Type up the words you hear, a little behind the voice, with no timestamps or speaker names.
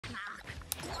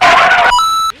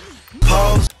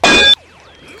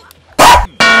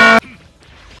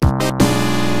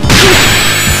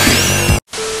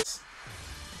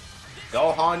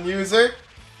Gohan user.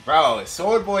 Bro,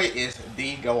 Sword Boy is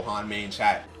the Gohan main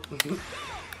chat.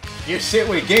 Your shit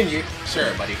with Ginyu.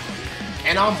 Sure, buddy.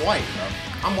 And I'm white, bro.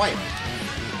 I'm white.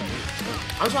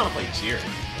 I'm trying to play Jiren.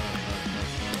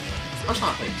 I'm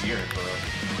trying to play Jiren, bro.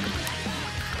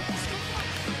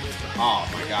 Oh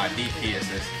my god, DP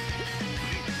assist.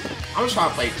 I'm just trying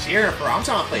to play Jiren, bro. I'm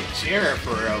trying to play Jiren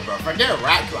for real, bro. Forget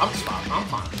Raku. I'm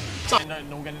fine. I'm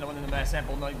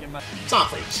trying to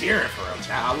play Jiren for real,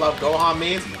 chat. I love Gohan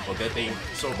mains. Well, good thing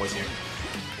Sword Boy's here.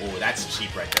 Oh, that's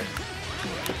cheap right there.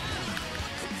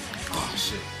 Oh,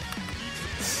 shit.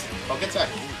 Oh, get that.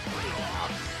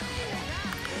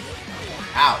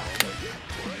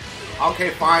 Ow.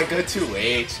 Okay, fine. Good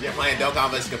 2H. You're playing Dokkan,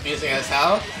 but it's confusing as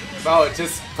hell. Bro,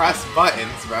 just press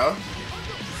buttons, bro.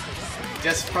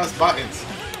 Just press buttons.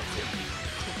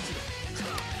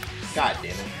 God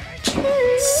damn it.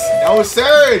 No,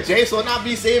 sir! Jace will not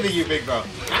be saving you, big bro.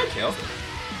 Can I kill?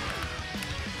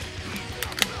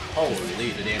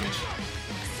 Holy the damage.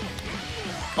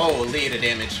 Holy the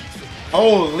damage.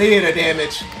 Holy the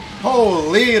damage.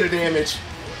 Holy the damage.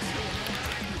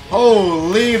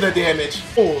 Holy the damage.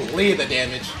 Holy the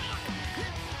damage.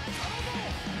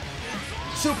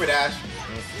 Super dash.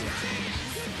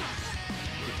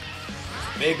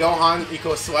 Big Gohan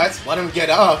equals sweats. Let him get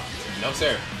up. No,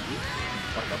 sir.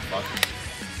 What the fuck?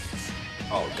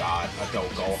 Oh god,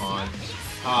 adult Gohan.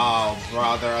 Oh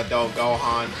brother, adult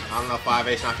Gohan. I don't know,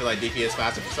 5H, I feel like DP is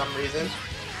faster for some reason.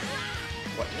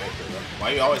 What?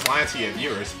 Why are you always lying to your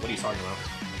viewers? What are you talking about?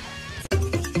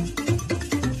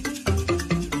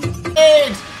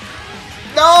 Eggs!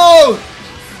 No!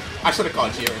 I should have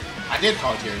called Jiren. I did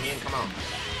call Jiren, he didn't come out.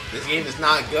 This game is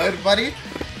not good, buddy.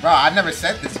 Bro, I never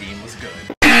said this game was good.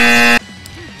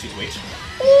 Jeez, wait.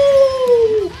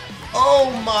 Ooh!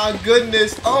 Oh my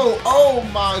goodness. Oh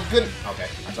my goodness. Okay,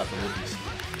 I dropped the rupees.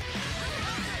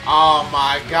 Oh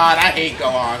my god, I hate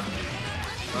Gohan.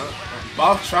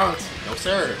 Buff Trunks. No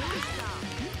sir.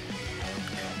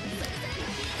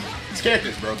 This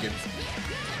character's broken.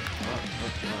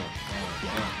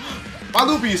 My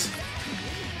Lupies.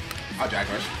 I'll drag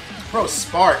rush. Bro,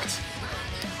 sparked.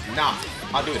 Nah,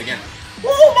 I'll do it again.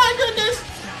 Oh my goodness.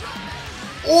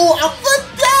 Oh, I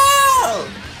flipped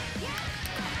down.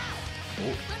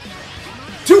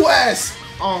 2S!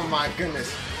 Oh my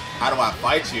goodness. How do I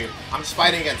fight you? I'm just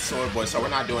fighting against Sword Boy, so we're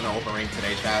not doing an open ring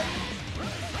today, chat.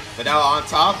 Videl on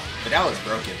top. Videl is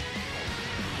broken.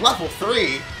 Level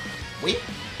 3? Wait.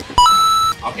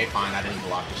 Okay, fine. I didn't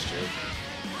block this true.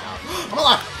 I'm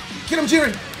alive! Get him,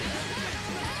 Jiren!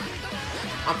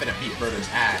 I'm finna beat Birder's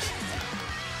ass.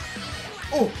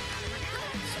 Oh!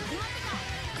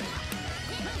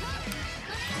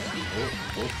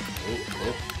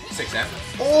 Oh. 6M.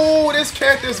 Oh, this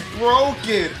character's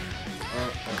broken.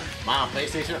 Am I on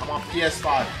PlayStation? I'm on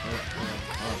PS5.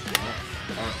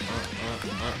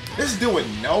 This is doing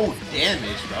no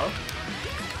damage, bro.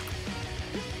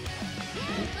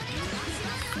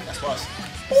 That's plus.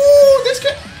 Oh, this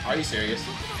kid. Are you serious?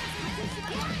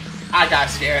 I got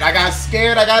scared. I got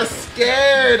scared. I got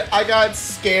scared. I got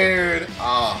scared.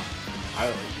 Oh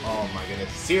my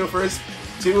goodness. See you first.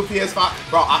 2 PS5.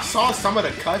 Bro, I saw some of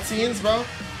the cutscenes, bro.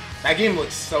 That game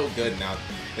looks so good now.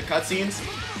 The cutscenes,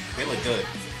 they look good.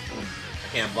 I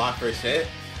can't block for shit.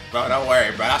 Bro, don't worry,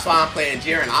 bro. That's why I'm playing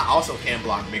Jiren. I also can't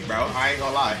block, big bro. I ain't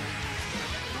gonna lie.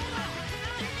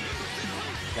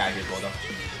 Get out of here, Goldo.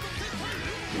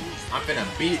 I'm finna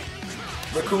beat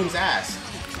Raccoon's ass.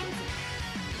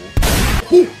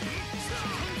 Ooh.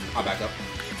 I'll back up.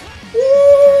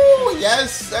 Ooh,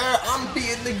 yes, sir. I'm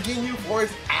beating the Ginyu for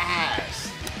his ass.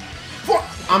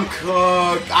 I'm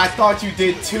cooked. I thought you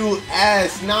did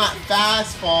 2S, not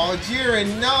fast fall.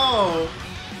 Jiren, no.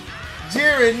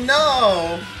 Jiren,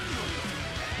 no.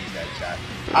 He's dead, chat.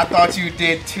 I thought you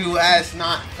did 2S,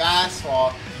 not fast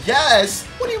fall. Yes.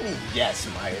 What do you mean, yes,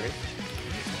 Myron?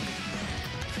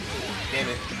 Damn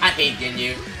it. I hate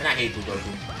Ginyu, and I hate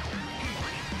Goku.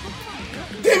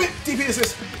 Damn it. DP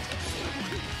assist.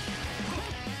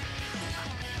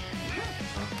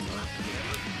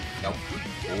 Nope.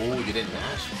 Oh, you didn't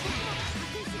mash.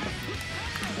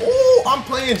 Oh, I'm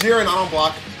playing Jiren. I don't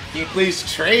block. Can you please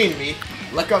train me?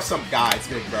 Look up some guides,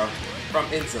 big bro. From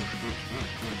Insum.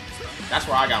 That's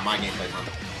where I got my gameplay from.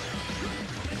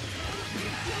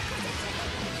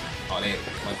 Oh, they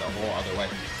went the whole other way.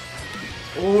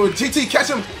 Oh, GT, catch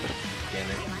him! Damn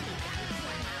it.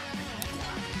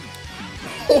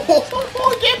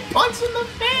 Oh, get punched in the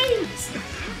face!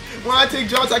 When I take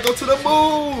jumps, I go to the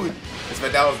moon! Is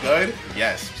Videl good?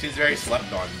 Yes. She's very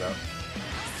slept on, bro.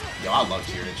 Yo, I love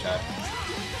Jiren, chat.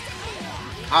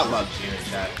 I love Jiren,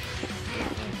 chat.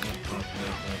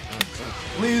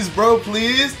 Please, bro,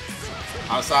 please.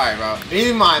 I'm sorry, bro.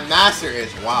 Being my master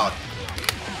is wild.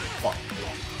 Fuck.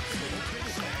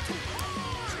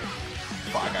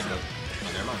 Fuck, I got good.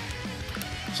 Oh, never mind.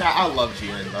 Chat, I love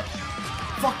Jiren, bro.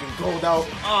 Fucking gold out.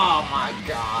 Oh my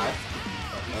god.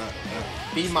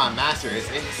 Be my master is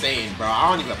insane, bro. I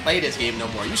don't even play this game no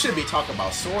more. You should be talking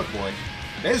about Sword Boy.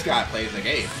 This guy plays the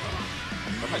game.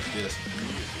 I'm about to do this.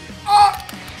 Oh!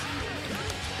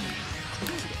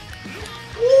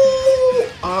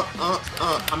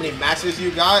 How many matches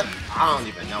you got? I don't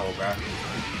even know, bro.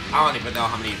 I don't even know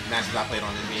how many matches I played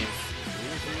on this game.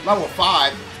 Level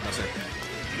 5. No, sir.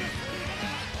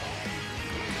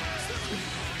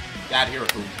 Get out of here,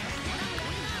 Aku.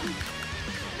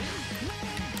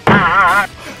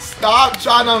 Stop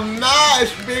trying to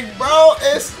mash, big bro.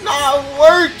 It's not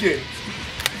working.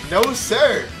 No,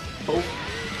 sir. Oh,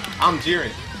 I'm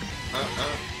Jiren.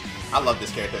 I love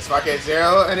this character. Sparkade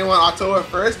Zero. Anyone October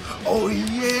 1st? Oh,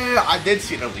 yeah. I did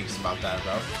see the leaks about that,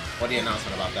 bro. What the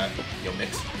announcement about that? Yo,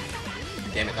 mix.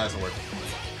 Damn it, that doesn't work.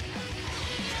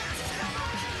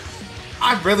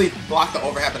 I really blocked the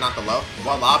overhead, but not the low.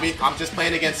 Well, lobby, I'm just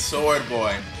playing against Sword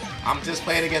Boy. I'm just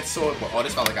playing against Sword Boy. Oh,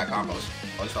 this fella got combos.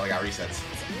 Oh, this fella got resets.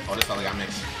 Oh, this fella got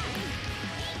mixed.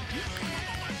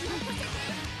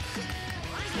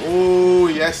 Ooh,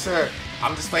 yes, sir.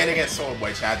 I'm just playing against Sword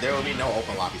Boy, Chad. There will be no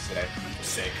open lobbies today.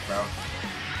 Sick, bro.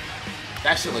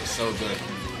 That shit looks so good.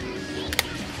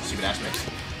 Super dash mix.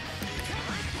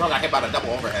 Bro, got hit by the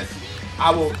double overhead.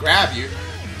 I will grab you.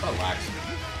 Relax.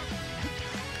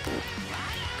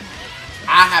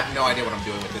 I have no idea what I'm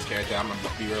doing with this character. I'm gonna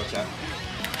be real, chat.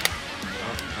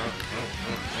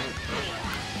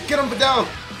 Get him down.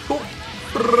 Boom.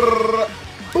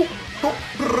 Boom.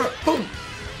 Boom.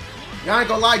 Y'all ain't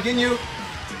gonna lie, getting you.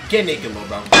 Get naked, little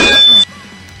bro.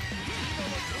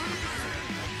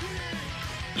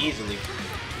 Easily.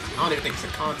 I don't even think it's a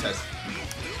contest.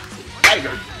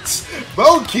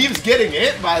 Bro keeps getting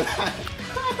hit by that.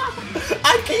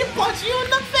 I keep punching you in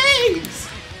the face.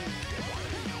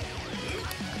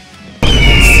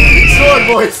 Sword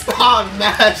Boy, stop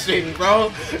mashing,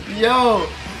 bro. Yo,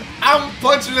 I'm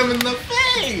punching him in the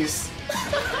face.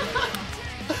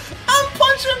 I'm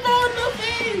punching bro in the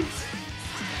face.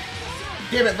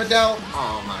 Damn it, Vidal.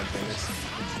 Oh my goodness.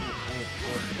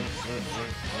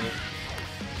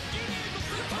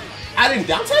 I didn't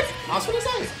down tech? I was gonna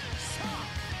say.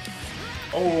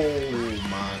 Oh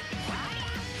my.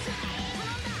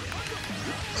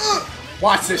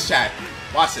 Watch this, chat.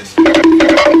 Watch this.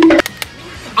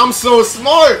 I'm so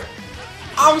smart.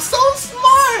 I'm so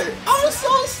smart. I'm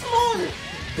so smart.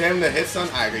 Damn, the hit son.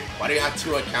 I agree. Why do you have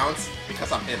 2 accounts?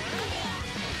 Because I'm him.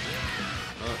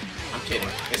 I'm kidding.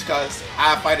 It's because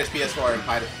I have Fighters PS4 and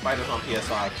Fighters on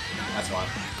PS5. That's why.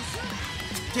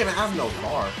 Damn it, I have no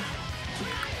bar.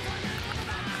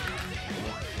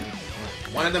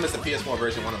 One of them is the PS4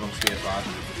 version, one of them is PS5.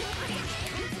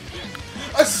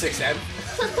 A 6M.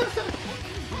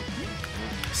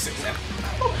 6M.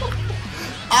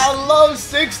 I love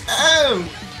 6M!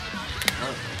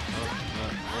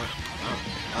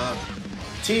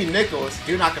 T. Nichols,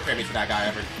 do not compare me to that guy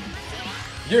ever.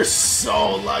 You're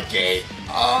so lucky.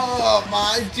 Oh,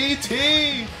 my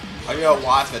GT. Are you gonna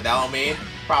watch Vidal me?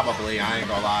 Probably, I ain't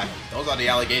gonna lie. Those are the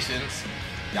allegations.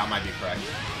 Y'all might be correct.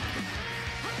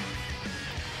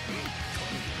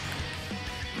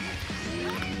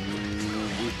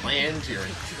 Ooh, playing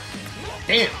Jiren.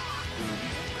 Damn.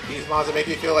 These mods that make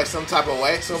me feel like some type of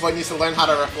way. Someone needs to learn how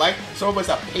to reflect. Someone's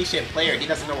a patient player. He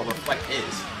doesn't know what reflect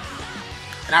is.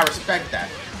 And I respect that.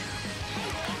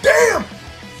 Damn!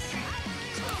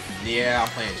 Yeah, I'm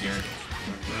playing Jiren.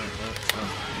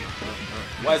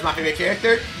 What is my favorite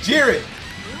character? Jiren!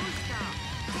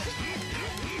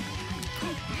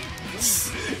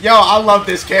 Yo, I love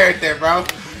this character, bro.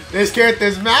 This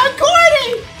character's mad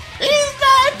corny! He's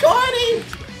mad corny!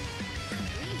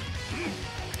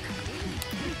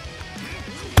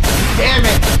 Damn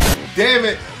it! Damn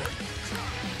it!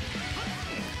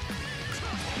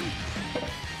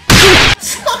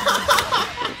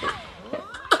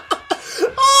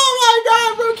 Oh my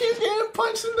god, bro keeps getting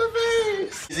punched in the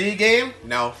face! Z game?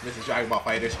 No, this is Dragon Ball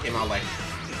Fighters. Came out like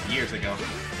years ago.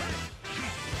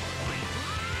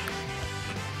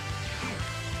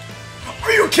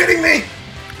 Are you kidding me?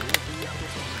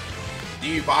 Do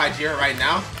you buy Jiren right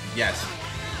now? Yes.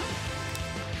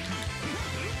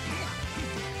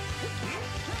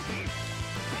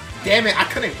 Damn it, I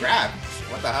couldn't grab.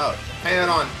 What the hell? Depending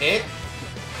on hit?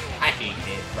 I hate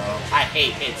hit, bro. I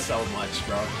hate hit so much,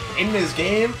 bro. In this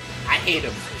game, I hate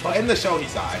him. But in the show,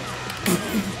 he's alright.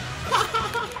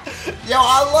 Yo,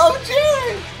 I love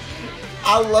Jiren!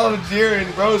 I love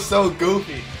Jiren, bro. So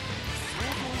goofy.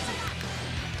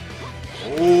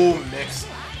 Ooh, mix.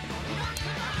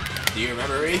 Do you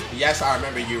remember me? Yes, I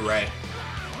remember you, Ray.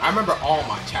 I remember all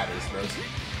my chatters, bros.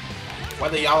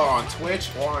 Whether y'all are on Twitch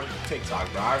or on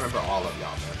TikTok, bro. I remember all of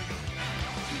y'all, man.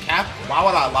 Cap, why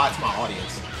would I lie to my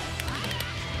audience?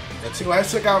 The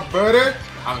 2S took out Birder?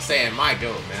 I'm saying my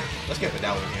goat, man. Let's get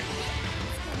Vidal in here.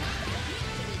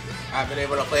 I've been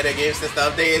able to play the game since the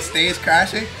update. It stays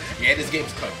crashing. Yeah, this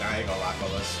game's cooked. I ain't gonna lie,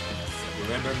 fellas.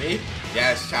 Remember me?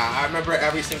 Yes, child. I remember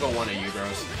every single one of you,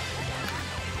 bros.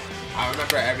 I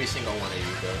remember every single one of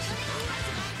you, bros.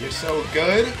 You're so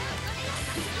good.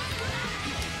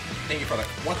 Thank you for the...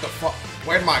 What the fuck?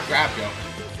 Where'd my grab go?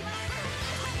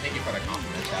 Thank you for the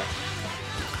compliment, chat.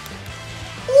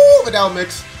 Ooh, Vidal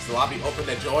mix. Is the lobby open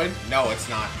to join? No, it's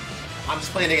not. I'm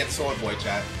just playing against Sword Boy,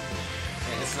 chat.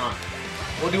 It's not.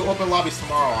 We'll do open lobbies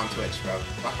tomorrow on Twitch, bro.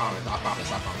 I promise, I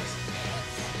promise, I promise.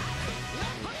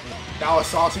 That was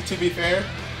saucy, to be fair.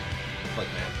 Look,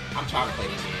 man, I'm trying to play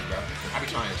this game, bro. I be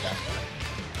trying to chat.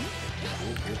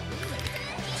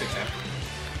 6M.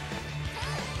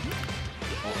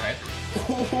 Okay.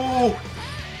 Ooh.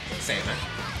 Same, man.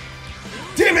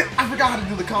 Damn it! I forgot how to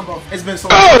do the combo. It's been so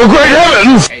long. Oh, great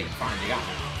heavens! Hey, fine, you got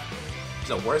me.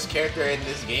 The worst character in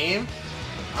this game?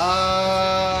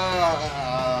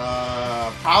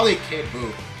 Probably Kid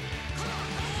Buu.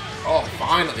 Oh,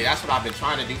 finally. That's what I've been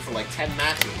trying to do for like 10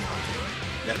 matches now.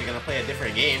 Definitely gonna play a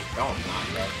different game. No, I'm not,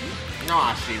 bro. You know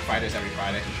I stream fighters every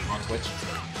Friday on Twitch.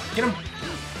 Get him!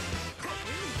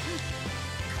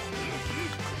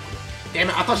 Damn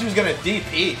it, I thought she was gonna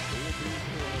DP.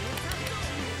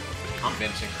 I'm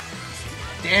benching.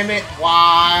 Damn it,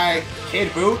 why?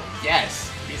 Kid Buu?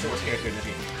 Yes. He's the worst character in this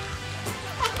game.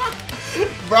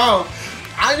 Bro,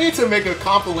 I need to make a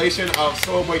compilation of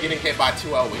Soulboy getting hit by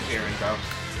 2L with Jiren, bro.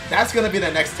 That's gonna be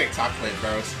the next TikTok clip,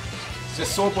 bros. It's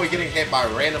just Soulboy getting hit by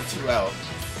random 2L.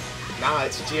 Nah,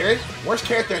 it's Jiren. Worst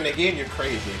character in the game, you're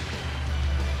crazy.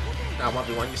 Now,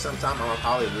 1v1 you sometime, I'm gonna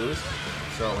probably lose.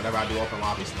 So, whenever I do open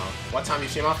lobbies now. What time you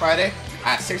stream on Friday?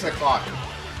 At 6 o'clock.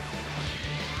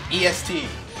 EST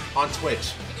on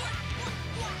Twitch.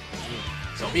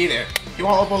 So be there. If you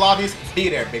want open lobbies, be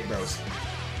there, big bros.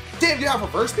 Damn, you have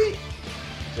reverse beat?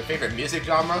 Your favorite music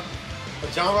genre?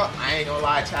 What genre? I ain't gonna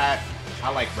lie, chat.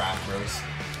 I like rap, bros.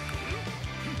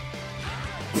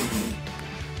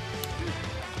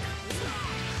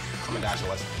 Come and dash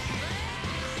us.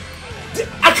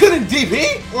 I couldn't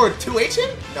DP or 2H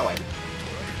him? No way.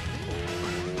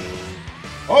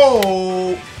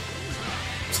 Oh!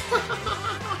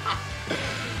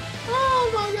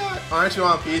 Oh my god. Aren't you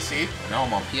on PC? No,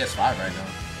 I'm on PS5 right now.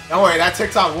 Don't worry, that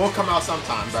TikTok will come out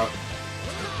sometime, bro.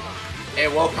 It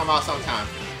will come out sometime.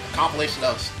 A compilation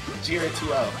of Jiren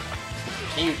 2L.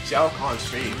 Can you joke on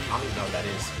stream? I don't even know what that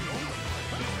is.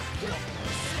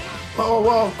 Oh,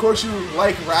 well, of course you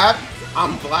like rap.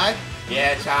 I'm glad.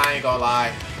 Yeah, I ain't gonna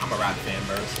lie. I'm a rap fan,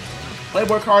 bros.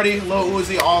 Playboy Cardi, Lil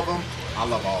Uzi, all of them. I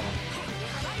love all of them.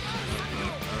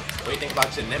 What do you think about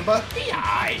Janemba?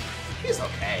 Yeah, he's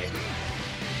okay.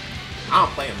 I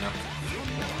don't play him now.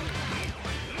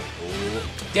 Ooh.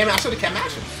 Damn it, I should have kept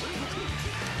mashing.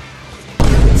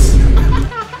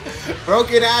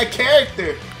 Broken eye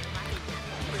character.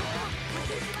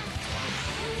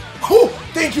 Oh,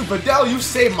 thank you, Vidal. You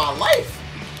saved my life.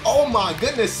 Oh my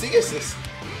goodness, see assist.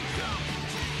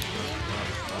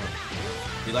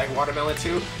 You like watermelon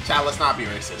too? Child, let's not be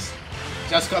racist.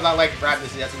 Just because I like rap,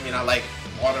 this doesn't mean I like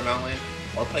watermelon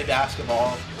or play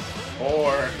basketball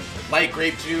or like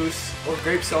grape juice or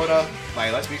grape soda.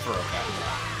 Like, let's be for real, guys.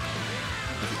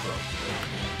 Let's be for real.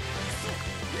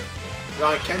 You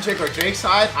on Kendrick or Drake's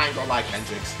side? I ain't gonna lie,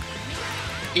 Kendrick's.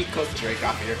 He cooked Drake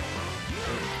out here.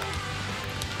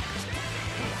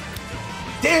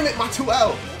 Damn it, my 2L!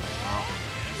 Wow.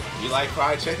 You like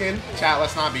fried chicken? Chat,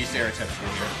 let's not be stereotypical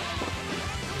here.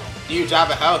 Do you drive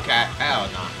a Hellcat? Hell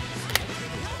nah.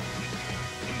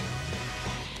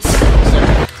 Sir.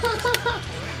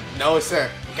 No, sir.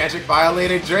 Kendrick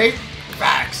violated Drake?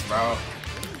 Facts, bro.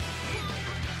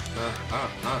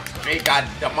 Drake got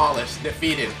demolished,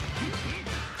 defeated.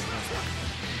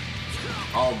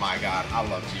 Oh my god, I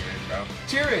love Jiren, bro.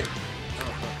 Jiren!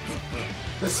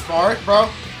 The spark, bro?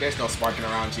 There's no sparking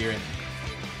around Jiren.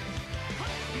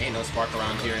 Ain't no spark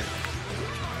around Jiren.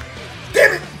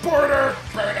 Damn it! Border!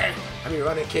 Burning! I mean,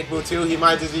 running Kid Buu too. He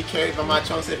might just be carried by my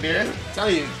chunks of beer. I'm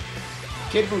telling you,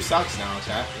 Kid Buu sucks now,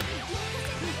 chat.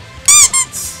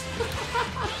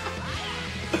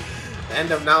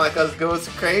 End of Not Like Us goes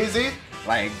crazy.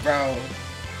 Like, bro.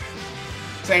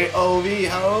 Say OV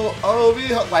ho, OV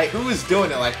ho. Like, who is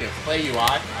doing it like this? Play UI?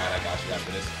 Alright, I got you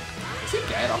after this. Is he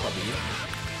dead off of me?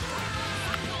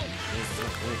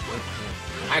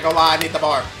 I ain't gonna lie, I need the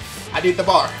bar. I need the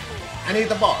bar. I need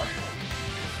the bar.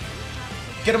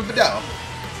 Get him, Fidel.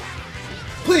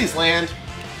 Please land.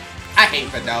 I hate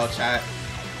Fidel, chat.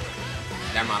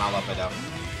 Never mind, I love Fidel.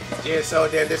 Jiren's so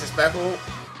damn disrespectful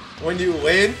when you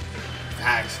win.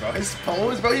 Facts, bro. His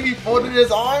pose, bro. He be folding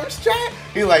his arms, chat.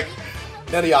 He like,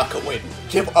 none of y'all could win.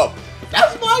 Give up.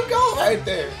 That's my goal right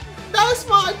there. That's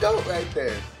my goal right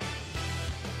there.